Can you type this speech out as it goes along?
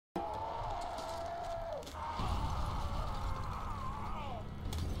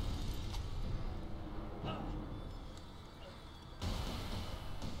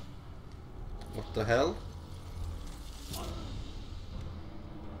the hell?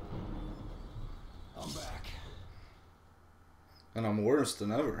 I'm back. And I'm worse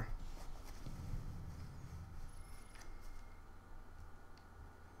than ever.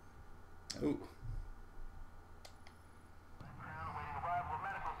 Ooh.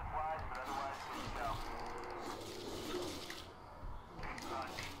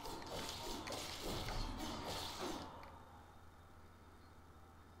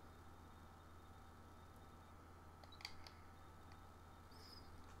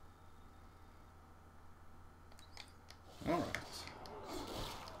 Alright.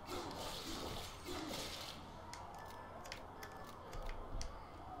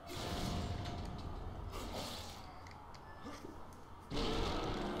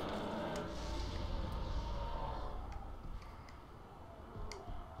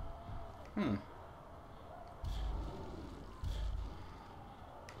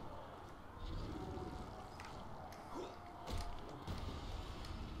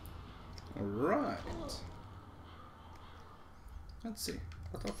 Alright. Let's see.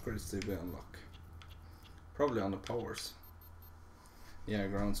 What upgrades did we unlock? Probably on the powers. Yeah,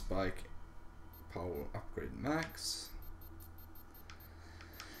 ground spike, power upgrade max.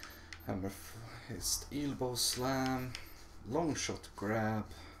 Hammer fist, elbow slam, long shot grab.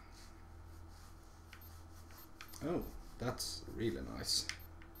 Oh, that's really nice.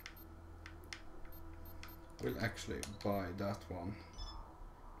 We'll actually buy that one.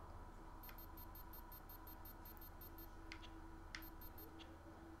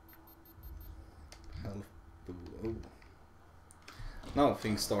 Health boo. Oh. Now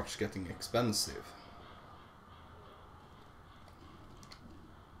things starts getting expensive.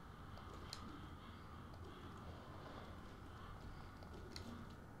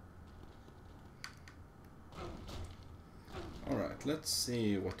 Alright, let's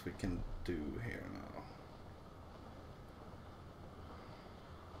see what we can do here now.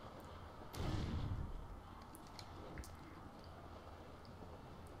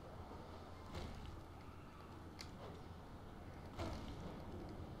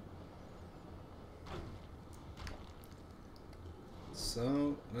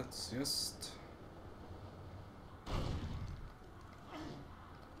 So let's just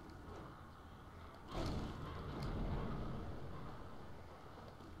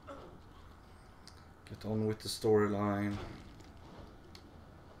get on with the storyline.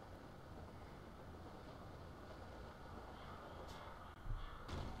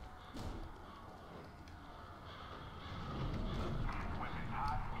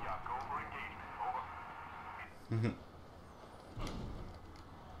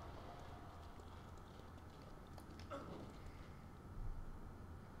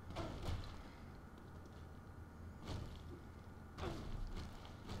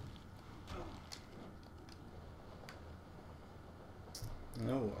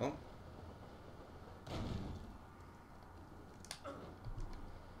 Oh well.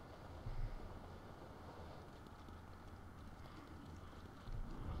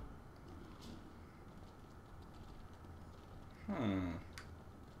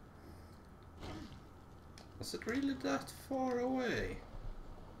 Was it really that far away?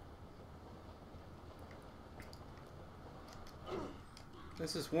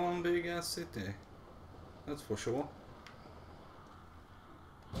 This is one big ass city. That's for sure.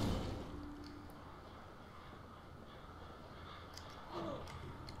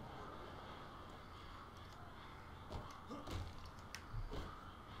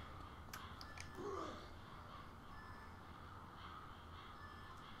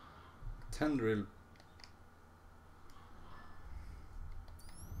 Tendril.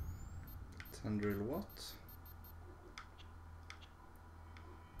 Tendril what?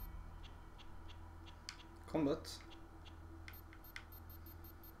 Combat.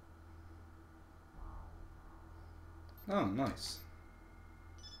 Oh, nice.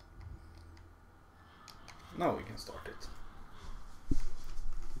 Now we can start it.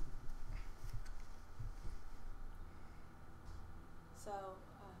 So,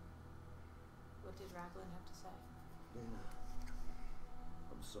 what did Raglan have to say? Lena,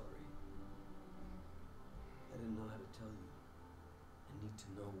 I'm sorry. I didn't know how to tell you. I need to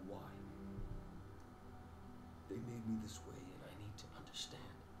know why. They made me this way and I need to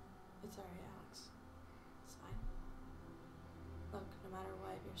understand. It's alright, Alex. It's fine. Look, no matter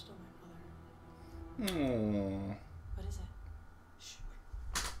what, you're still my brother. Oh. What is it? Shh, wait.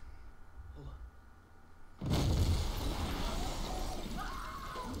 Hold on.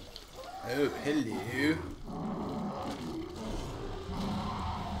 Oh, hello.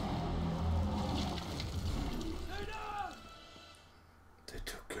 They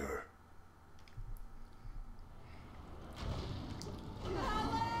took her.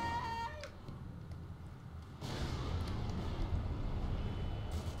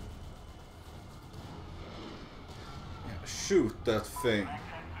 shoot that thing.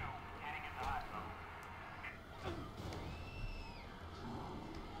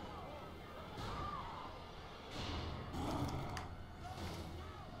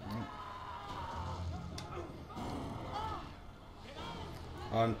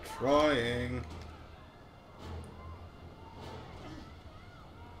 I'm trying.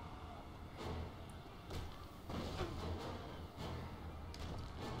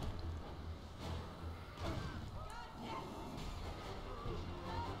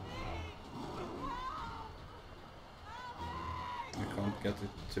 I can't get it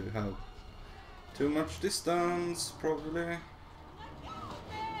to have too much distance, probably.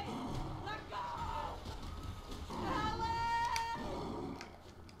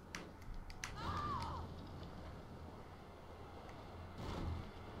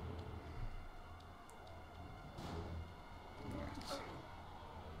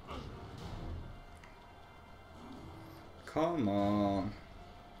 Come on.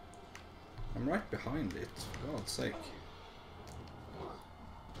 I'm right behind it, for God's sake.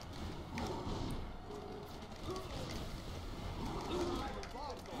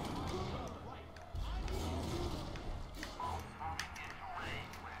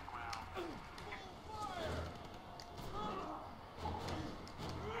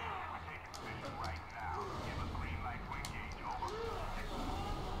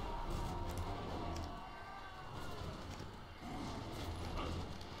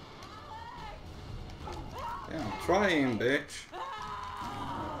 Yeah, I'm trying, bitch.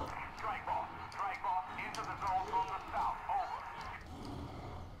 Strike boss, into the zone from the south, over.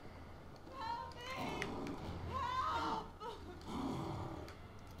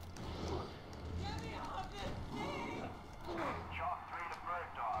 Chalk 3 to Bird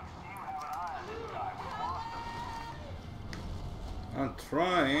Dog. You have an eye on this guy. We lost him. I'm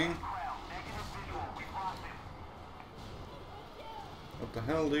trying. Crown, negative visual. We lost him. What the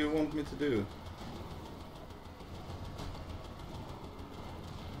hell do you want me to do?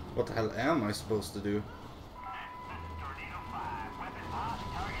 What the hell am I supposed to do? Tornado 5. Weapon lost.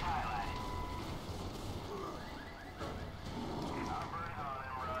 Target highlighted. Numbers on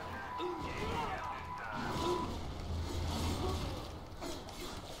him, Roger. Yeah, this time.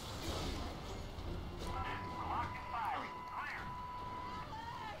 Locked and firing. Clear.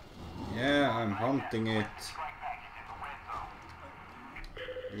 Yeah, I'm hunting it. Strike package in the red zone.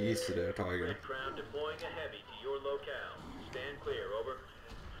 Easy there, Tiger. Red Crown deploying a heavy to your locale. Stand clear, over.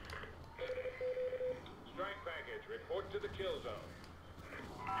 Strike package, report to the kill zone.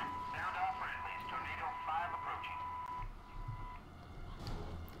 Sound off friendlies. Tornado 5 approaching.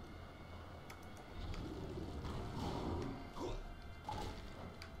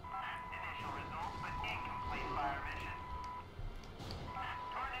 Initial results, but incomplete fire mission.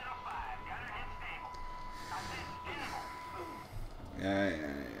 Tornado 5, gunner hit stable. I said stable.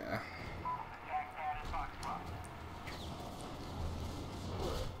 Yeah. Attack pad is Foxtrot.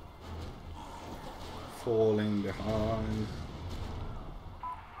 Falling behind.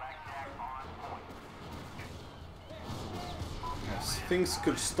 Blackjack on point. If things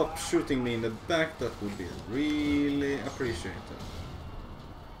could stop shooting me in the back, that would be really appreciated.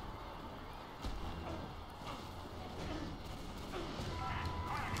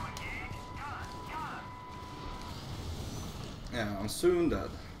 Clear to engage. Gun. Yeah, I'm soon dead.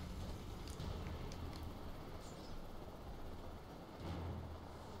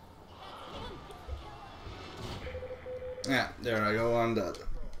 Yeah, there I go, I'm dead.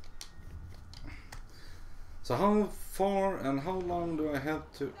 So how far and how long do I have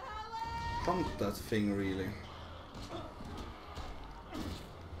to hunt that thing, really?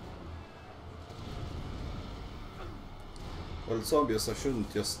 Well, it's obvious I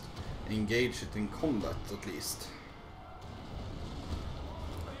shouldn't just engage it in combat, at least.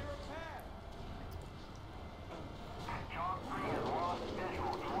 Chalk 3 has lost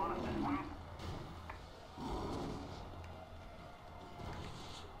visual. Do you want us to swing?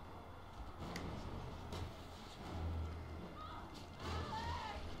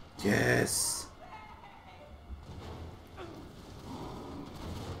 Yes!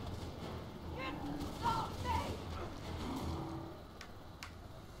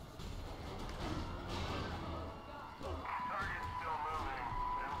 Target's still moving.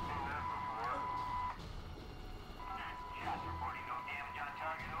 Haven't seen that before. Shots reporting no damage on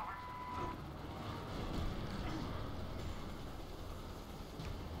target, over.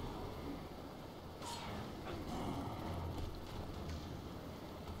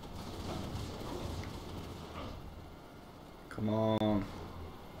 Come on.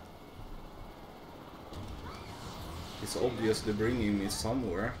 It's obviously bringing me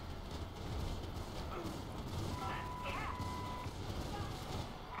somewhere.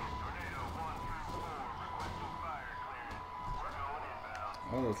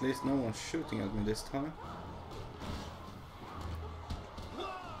 Well, at least no one's shooting at me this time.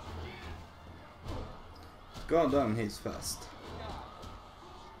 God damn, he's fast.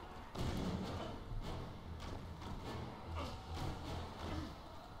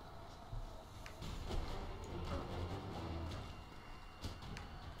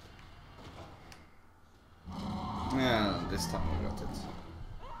 Yeah, this time I got it.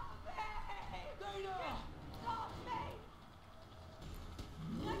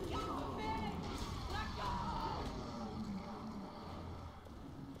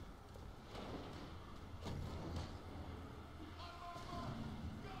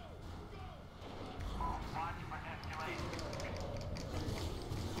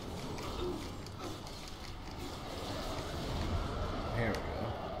 Here we go.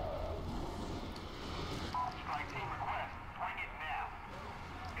 Strike team request. Bring it now.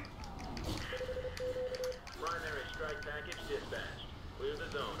 Primary strike package dispatched. Clear the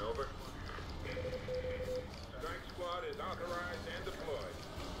zone, over. Strike squad is authorized and deployed.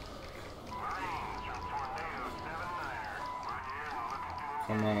 Marines, your Tornado 7-9er. We're here and looking to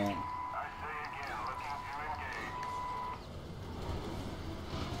Come on. I say again, looking to engage.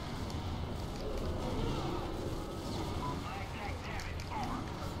 Flag tag damage. Over.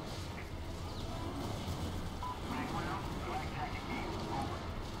 Flag well. Flag tag engaged. Over.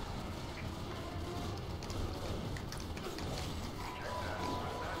 Check that.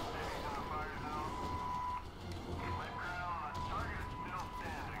 That's cities in the fire zone. Flag ground. The target is still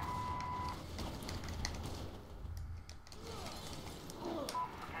standing.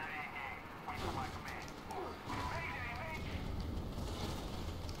 Prepare to engage. Wait for my command. Evade it, evade it.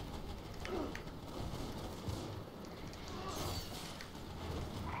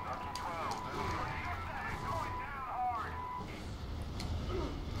 Rocky 12. Going down hard.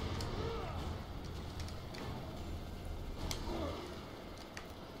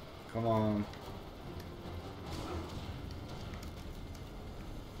 Come on.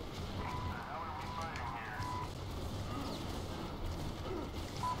 What the hell are we fighting here?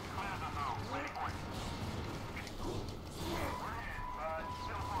 Clear the zone. Ready for it. We're hit, but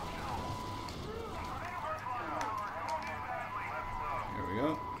still functional. Let's go. Here we go.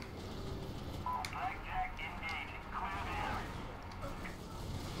 Flag jack engaging. Clear the area.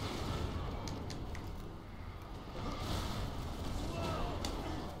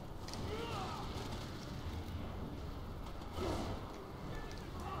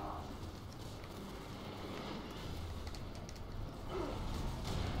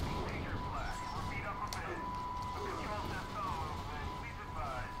 Major flag. Repeat up a bit. Control that zone movement. Please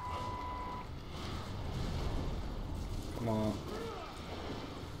advise. Come on.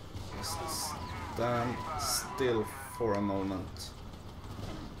 Just stand still for a moment.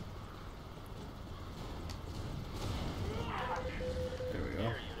 There we go.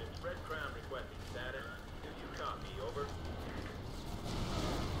 Air units, Red Crown requesting status. Do you copy, over?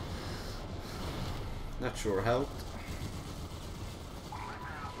 That sure helped.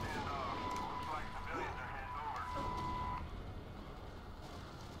 Ground standoff. Looks like civilians are heading over.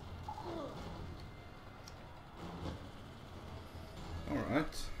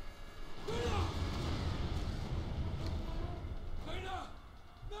 Alright.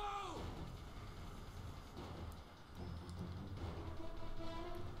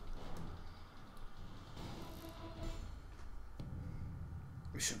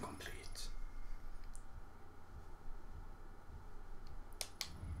 Mission complete.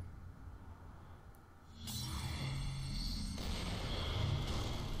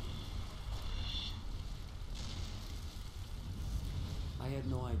 I had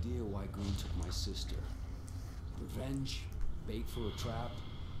no idea why Green took my sister. Revenge? Bait for a trap?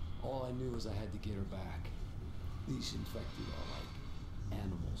 All I knew was I had to get her back. These infected are like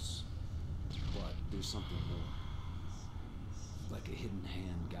animals. But there's something more. Like a hidden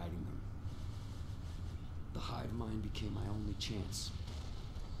hand guiding them. The hive mind became my only chance.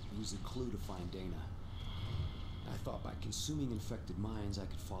 It was a clue to find Dana. I thought by consuming infected minds I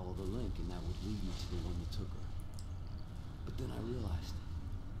could follow the link and that would lead me to the one that took her. But then I realized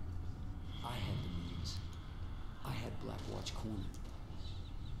I had the means. I had Blackwatch cornered.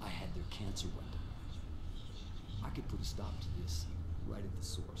 I had their cancer weapon. I could put a stop to this right at the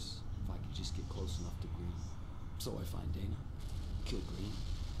source if I could just get close enough to Green. So I find Dana, kill Green,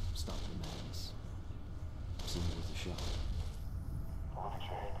 stop the madness. Seemed worth a shot. Look at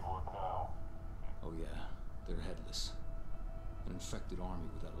your handiwork now. Oh yeah, they're headless. An infected army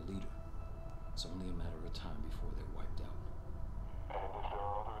without a leader. It's only a matter of time before they're wiped out. And if there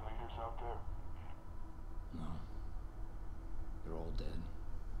are other leaders out there? No. They're all dead.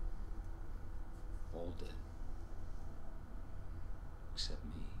 All dead. except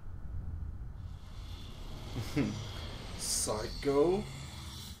me. Psycho.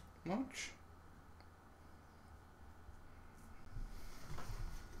 Much?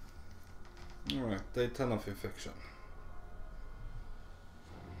 Alright, day 10 of infection.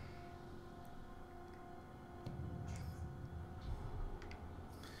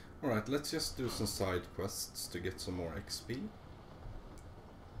 Alright, let's just do some side quests to get some more XP.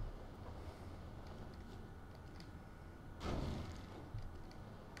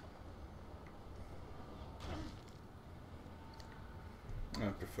 I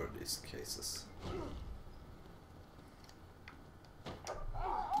prefer these cases.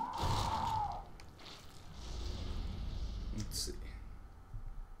 Let's see.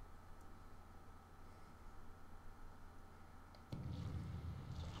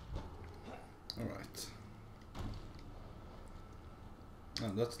 Alright.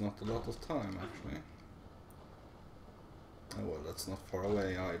 Oh, that's not a lot of time actually. Oh well, that's not far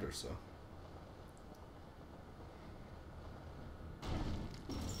away either, so.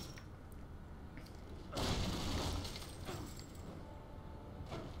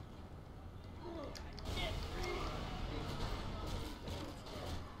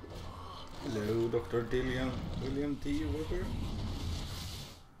 Hello, Dr. William D. Weber.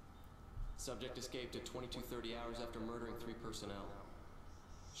 Subject escaped at 22:30 hours after murdering 3 personnel.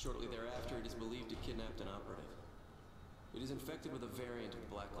 Shortly thereafter, it is believed it kidnapped an operative. It is infected with a variant of the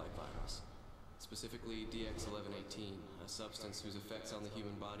Blacklight virus, specifically DX1118, a substance whose effects on the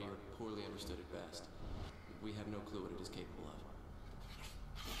human body are poorly understood at best. We have no clue what it is capable of.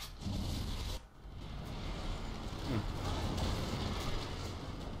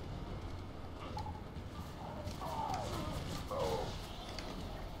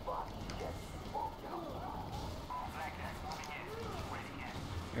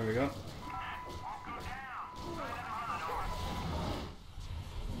 Here we go.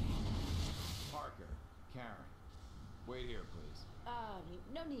 Parker, Karen, wait here, please.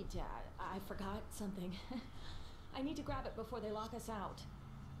 No need, Dad. I forgot something. I need to grab it before they lock us out.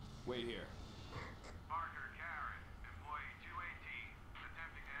 Wait here. Parker, Karen, employee 218,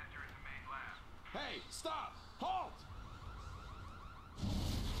 attempting to enter into main lab. Hey, stop! Halt!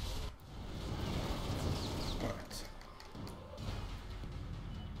 Alright.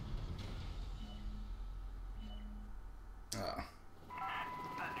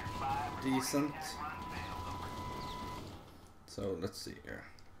 Decent. So let's see here.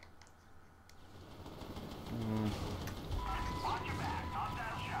 Watch your back,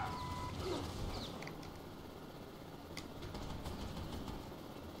 hostile shot.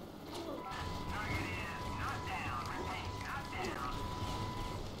 Target is not down, repeat, not down.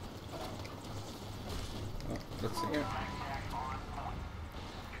 Oh, let's see here. Blackjack on point.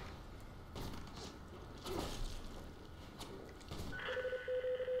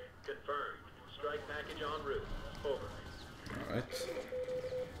 Confirmed. Strike package en route. Over. Alright.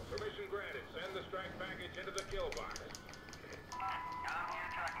 Permission granted. Send the strike package into the kill box. I'm here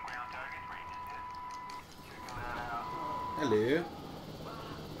tracking ground targets, ranges in. Checking that out. Hello.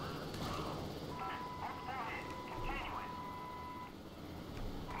 Reported. Continuing.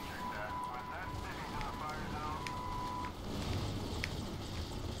 Check that. Was that sitting in the fire zone?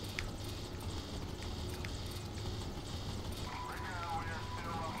 Right now we are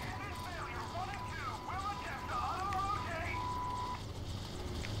still located. Failure 1 and 2 will attempt to auto-rotate.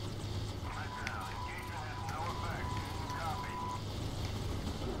 Right now, engagement has no effect. Copy.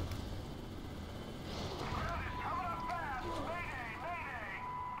 Ground is coming up fast. Mayday, mayday.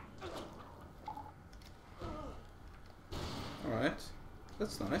 Alright.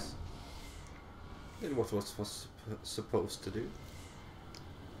 That's nice. Did what was supposed to do.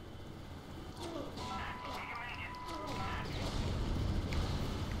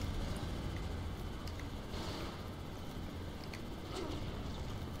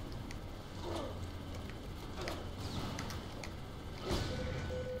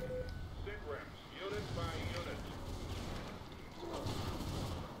 Sit reps, unit by unit.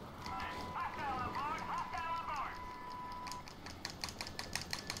 Hostile on board. Hostile on board.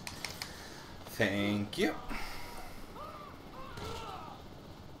 Thank you.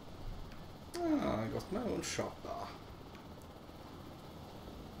 Ah, I got my own shopper.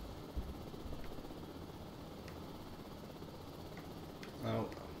 Oh.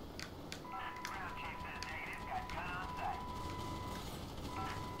 Ground chief says negative. Got gun on sight.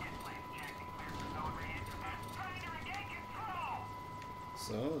 Get plane injecting clear for zone re-entry. Trying to regain control.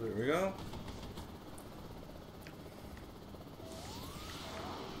 So there we go.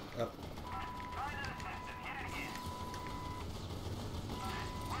 Oh. Pilot assistant. Hit it again.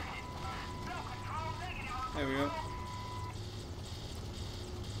 We're hit. No control. Negative on There we go.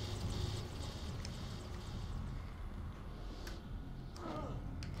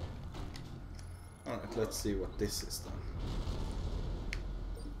 Alright, let's see what this is then.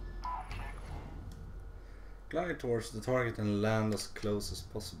 Glide towards the target and land as close as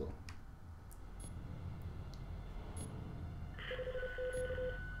possible.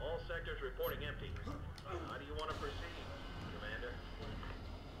 All sectors reporting empty. How do you want to proceed, Commander?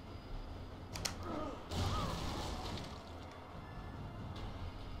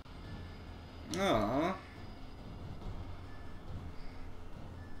 Ah.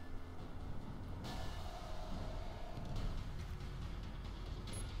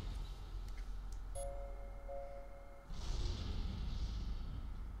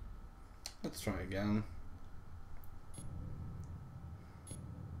 Let's try again.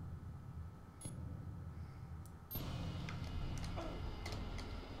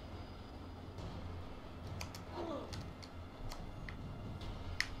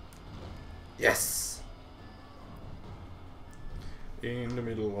 Yes! In the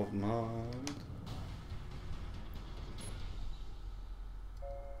middle of night.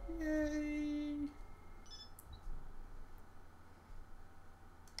 Yay!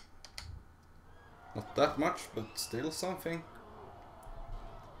 Not that much, but still something.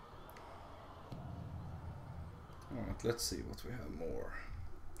 Alright, let's see what we have more.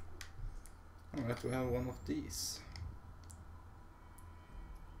 Alright, we have one of these.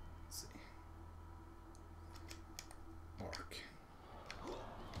 Let's see. Arc.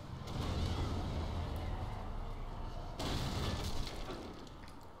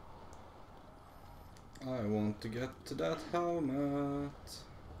 I want to get to that helmet.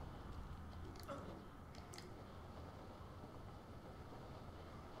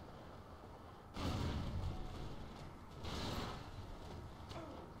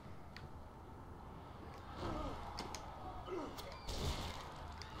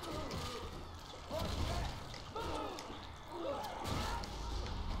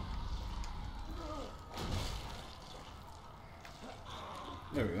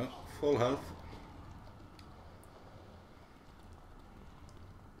 There we go, full health.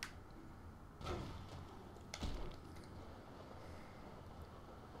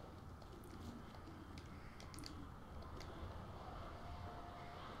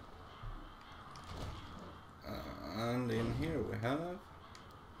 And in here we have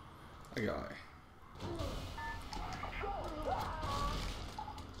a guy.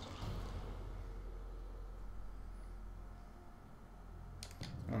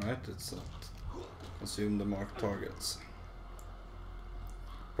 Alright, it's consume the marked targets.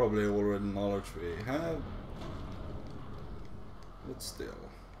 Probably already knowledge we have, but still.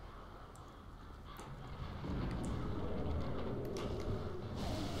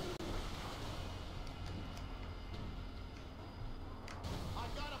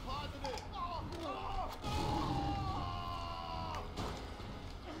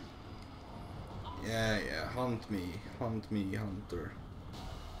 Yeah, hunt me, hunter.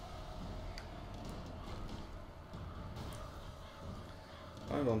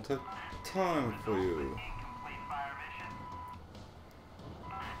 I don't have time for you. Complete fire mission.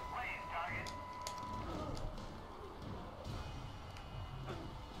 Blaze target.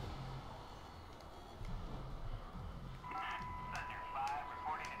 Thunder 5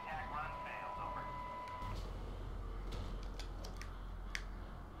 reporting attack run failed. Over.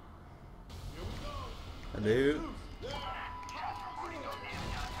 Hello. Shots reporting no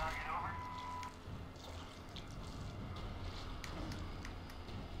damage on target. Over.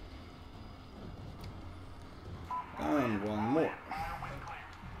 And one more. Fire when clear.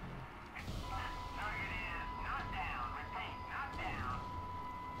 Target is not down. Repeat, not down.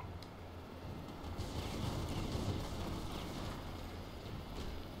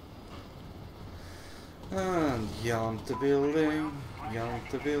 And jump the building, jump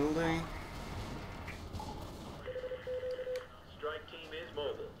the building. Strike team is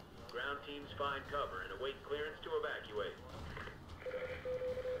mobile. Ground teams find cover and await clearance to evacuate.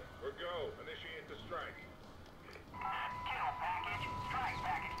 We're go. Initiate the strike. Kill package. Strike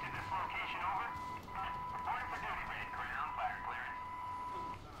package to this location. Over. Reporting for duty. Red ground. Fire clearance.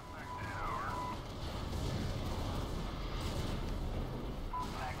 Over.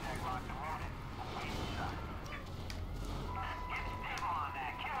 Black tag locked and loaded. Waiting shot. Get stable on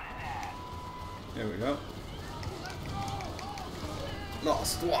that. Kill his ass. There we go.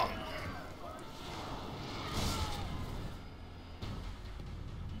 Last one.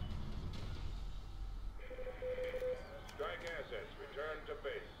 Strike assets. Return to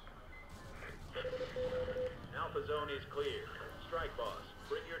base. Alpha zone is clear. Strike boss,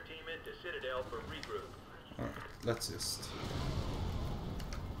 bring your team into Citadel for regroup. Alright, let's just.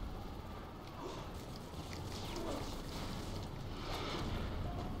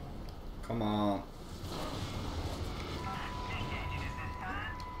 Come on.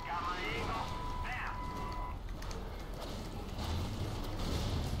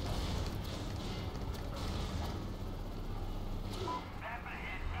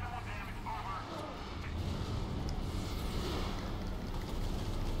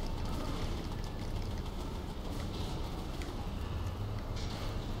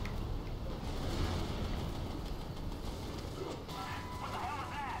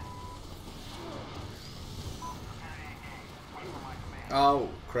 Oh,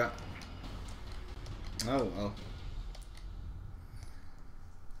 crap. Oh, well.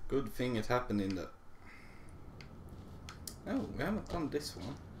 Good thing it happened in the... Oh, we haven't done this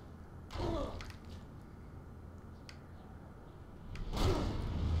one. Hello.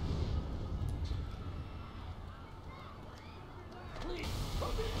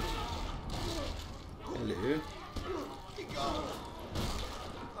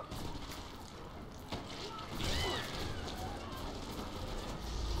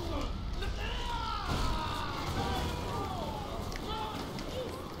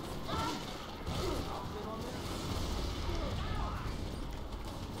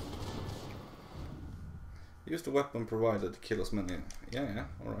 Use the weapon provided to kill as many. Yeah,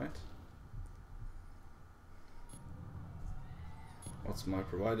 alright. What's my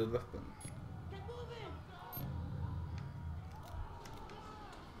provided weapon?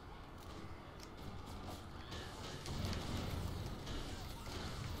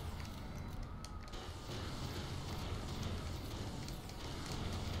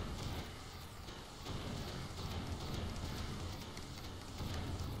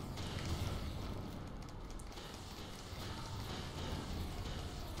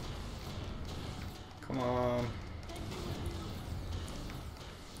 Come on.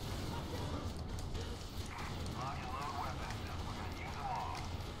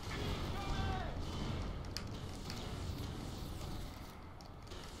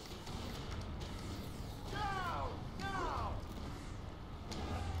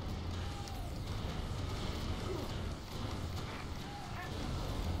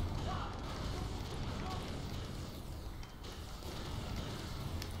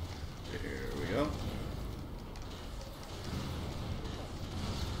 There we go.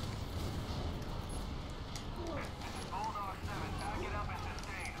 Bulldog 7, back it up and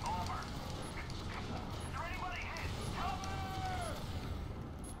sustain. Over. Is there anybody hit? Cover!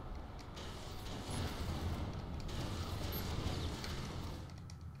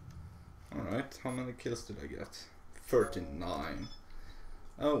 Alright, how many kills did I get? 39.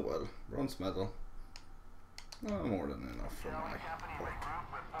 Oh well, bronze medal. No, more than enough for my Company part.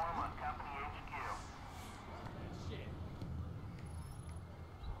 regroup, reform on company HQ. We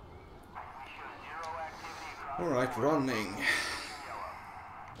show 0 activity across Alright, running.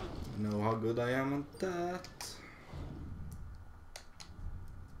 Know how good I am at that.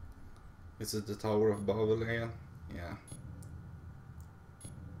 Is it the Tower of Babel again? Yeah.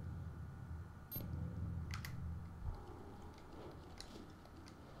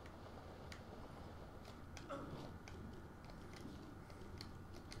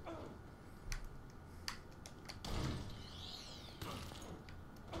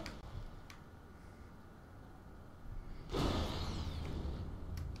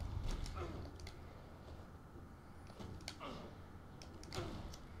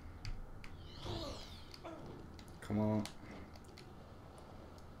 Come on.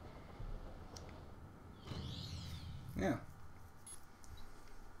 Yeah.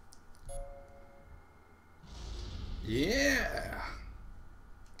 Yeah.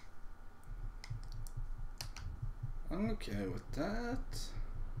 I'm okay with that.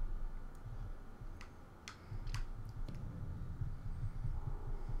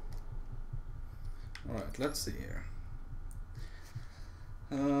 Alright, let's see here.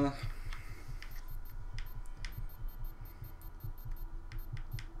 Alright.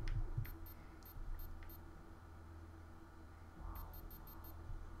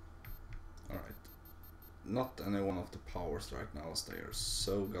 Not any one of the powers right now, as they are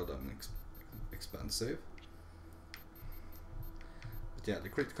so goddamn expensive. But yeah, the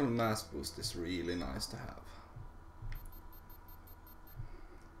critical mass boost is really nice to have.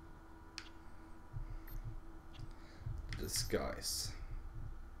 The disguise.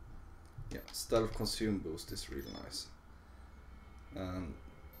 Yeah, stealth consume boost is really nice.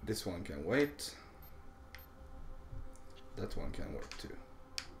 This one can wait. That one can work too.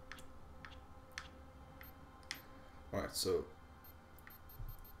 Alright, so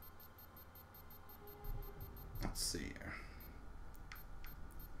let's see here.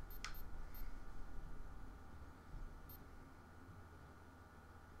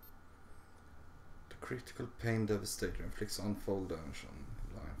 The critical pain devastator inflicts unfold damage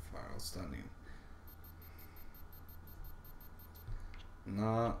on line fire outstanding.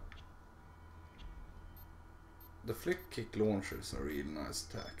 Nah. The flick kick launcher is a really nice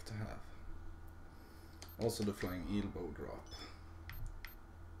attack to have. Also the flying elbow drop.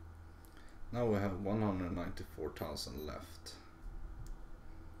 Now we have 194,000 left.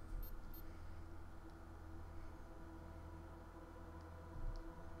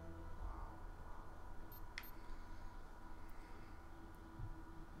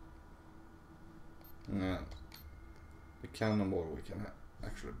 cannonball we can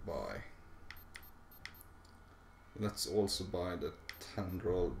actually buy. Let's also buy the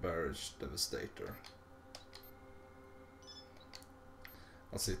Tendril Barrage Devastator.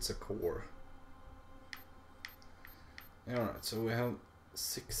 As it's a core. Alright, so we have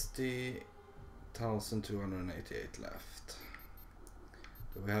 60,288 left.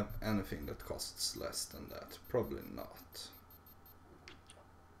 Do we have anything that costs less than that? Probably not.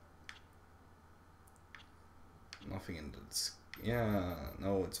 Nothing in the... Yeah,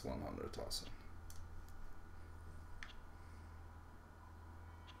 no, it's 100,000.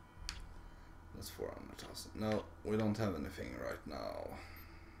 That's 400,000. No, we don't have anything right now.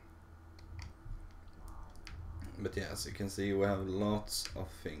 But yeah, as you can see, we have lots of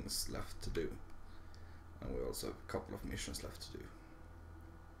things left to do. And we also have a couple of missions left to do.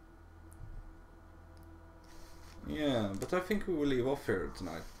 Yeah, but I think we will leave off here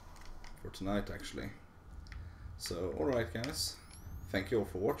tonight. For tonight, actually. So, alright guys. Thank you all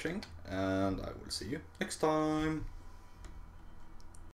for watching. And I will see you next time.